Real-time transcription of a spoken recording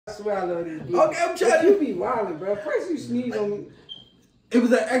I swear I love these. Okay, I'm trying to. You be wildin', bro. First you sneeze on me. It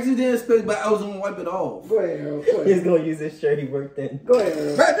was an accident space, but I was gonna wipe it off. Go ahead, Earl. He's gonna use his shirt he worked in. Go ahead,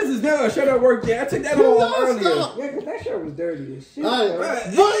 Earl. Right, this is never a shirt I worked in. I took that off earlier. Yeah, because that shirt was dirty as shit.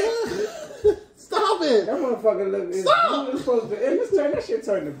 Stop it! That motherfucker look. Stop! That shit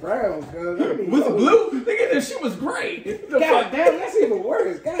turned to brown, cuz. Was it blue? Nigga, that shit was great. God damn, that's even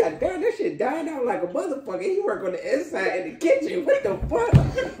worse. God damn, that shit died out like a motherfucker. He work on the inside in the kitchen. What the fuck? That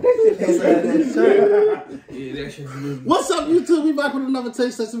shit Yeah, that shit's blue. What's up, YouTube? We back with another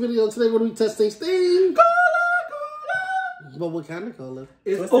taste testing video. Today we're going to be testing Steam. Cola! But what kind of cola?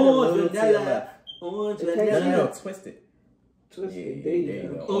 It's orange vanilla. Orange vanilla. No, twisted. Twisted. There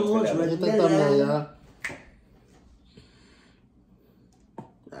you go. Orange Hit that vanilla. thumbnail, y'all.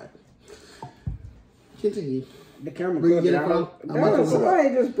 Continue. The camera Where you cut get it it out. from? Damn, somebody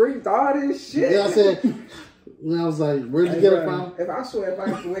just breathed all this shit. Yeah, I said, and I was like, where'd you get it from? If I swear, if I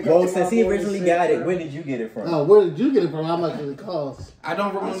have to wake up. Well, since he originally got it, where did you get it from? Oh, where did you get it from? How much did it cost? I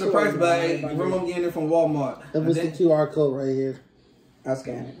don't remember the price, but I remember getting it from Walmart. That was the QR code right here. I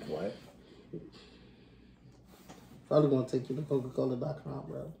scanned it. What? Probably gonna take you to Coca-Cola.com,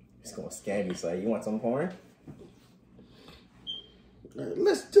 bro. He's gonna scam you, so you want some porn? Right,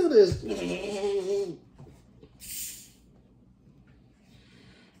 let's do this.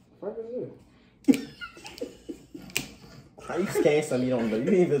 What is it? How you scan something you don't know? You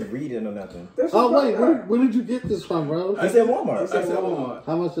didn't even read it or nothing. Oh, wait, where did you get this from, bro? I said Walmart. I said Walmart.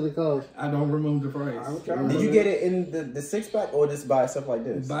 How much did it cost? I don't remember the price. Did you get it in the six pack or just by itself like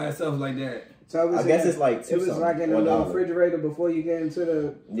this? By itself like that. So I guess it's like it was like in a little refrigerator before you get into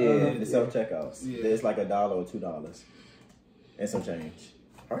the the self checkouts. Yeah. It's like $1 or $2 and some change.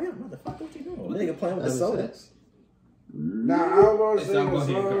 Oh yeah, motherfucker, what you doing? Nigga playing with the sodas. Nah, I was gonna say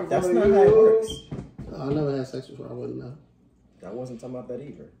that's not how it works. I never had sex before. I wouldn't know. I wasn't talking about that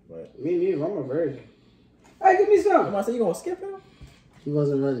either. But me neither. I'm a virgin. Hey, give me some. I say you gonna skip him? He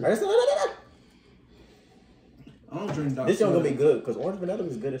wasn't ready. I don't drink dark. This one gonna be good because orange vanilla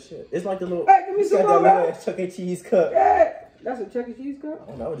is good as shit. It's like the little. Hey, give me some more. That Chuck E. Cheese cup. Yeah, that's a Chuck E. Cheese cup. I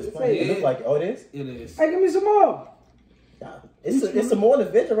don't know. Just funny. It looks like it is. It is. Hey, give me some more. It's some more in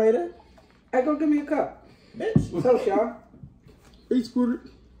the refrigerator. Hey, go give me a cup. Bitch. So, y'all. He screwed it.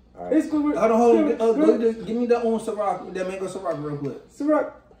 Right. Hey, Squidward. Hold on, give me that orange Ciroc, that mango Ciroc real quick.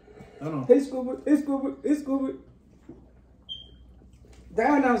 Ciroc. Hold on. Hey, Squidward. Hey, Squidward. Hey, Squidward.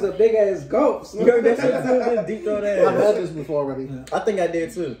 Damn, that was a big ass gulp. Deep throat ass. I've had this before already. I think I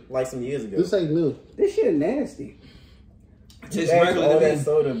did too, like some years ago. This ain't new. This shit nasty. Just regular that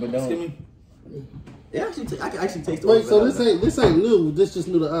soda, but don't. I can actually taste the Wait, so this ain't new. This just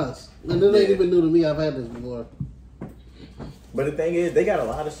new to us, and it ain't even new to me. I've had this before. But the thing is, they got a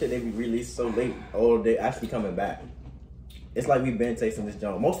lot of shit they released so late, or they actually coming back. It's like we've been tasting this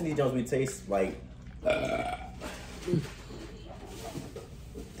junk. Most of these junks we taste like.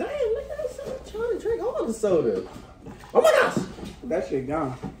 Damn, look at that soda. Trying to drink all the soda. Oh my gosh! That shit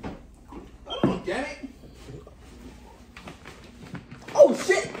gone. Oh, damn it. Oh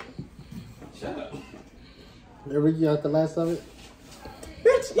shit! Shut up. Rique, you got the last of it?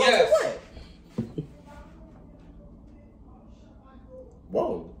 Bitch, yes. What?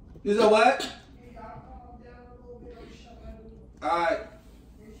 Whoa. You know what? Alright.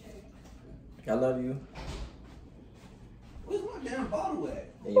 I love you. Where's my damn bottle at?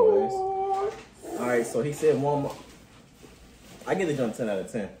 Anyways. Alright, so he said Walmart. I give the junk 10 out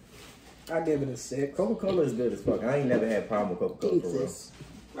of 10. I give it a 6. Coca-Cola is good as fuck. I ain't never had a problem with Coca-Cola for real.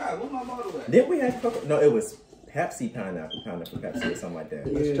 Right, where's my bottle at? Didn't we have Coca? No, it was Pepsi pineapple Pepsi or something like that.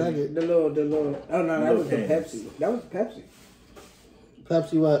 Let's try it. The little. Oh no, that was the cans. Pepsi. That was Pepsi.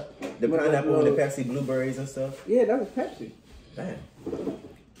 Pepsi what? The pineapple and the Pepsi blueberries and stuff. Yeah, that was Pepsi. Damn.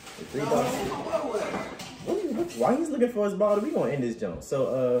 $3. Why he's looking for his bottle? We gonna end this junk.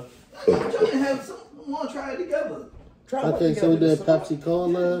 So I'm trying to have someone try it together. Okay, so we did Pepsi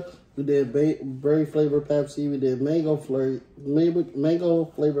Cola. We did berry flavor Pepsi. We did mango flavor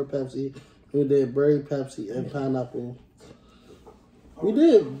Pepsi. We did berry Pepsi and pineapple. We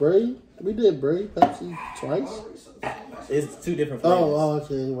did berry Pepsi twice. It's 2 different flavors. Oh,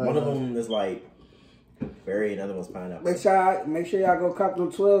 okay. Right, One of them is like berry, another one's pineapple. Make sure y'all go cop them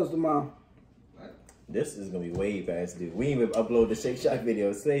 12s tomorrow. This is gonna be way fast, dude. We didn't even upload the Shake Shack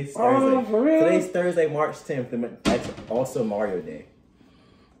video. Today's Thursday. Oh, for real? Today's Thursday, March 10th. That's also Mario Day.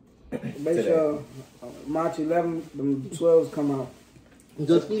 Make sure March 11th, them 12s come out.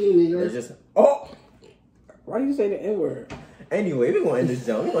 Just eating it, Just Why you say the N word? Anyway, we're gonna end this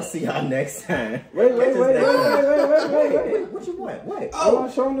jump. We're gonna see y'all next time. Wait. What you want? What? I want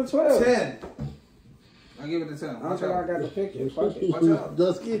to show them the 12. 10. I give it to 10. I'm Watch sure I out. got the picture. Fuck it. Watch out.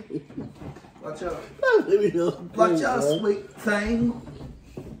 Just kidding. Watch out. Watch Watch out, sweet thing.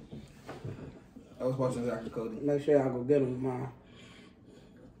 I was watching Dr. Cody. Make sure y'all go get him tomorrow.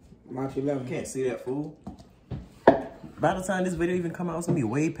 March 11th. Can't see that fool. By the time this video even come out, it's gonna be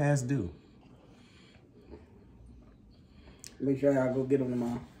way past due. Make sure y'all go get him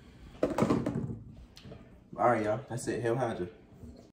tomorrow. All right, y'all. That's it. Hail Hydra.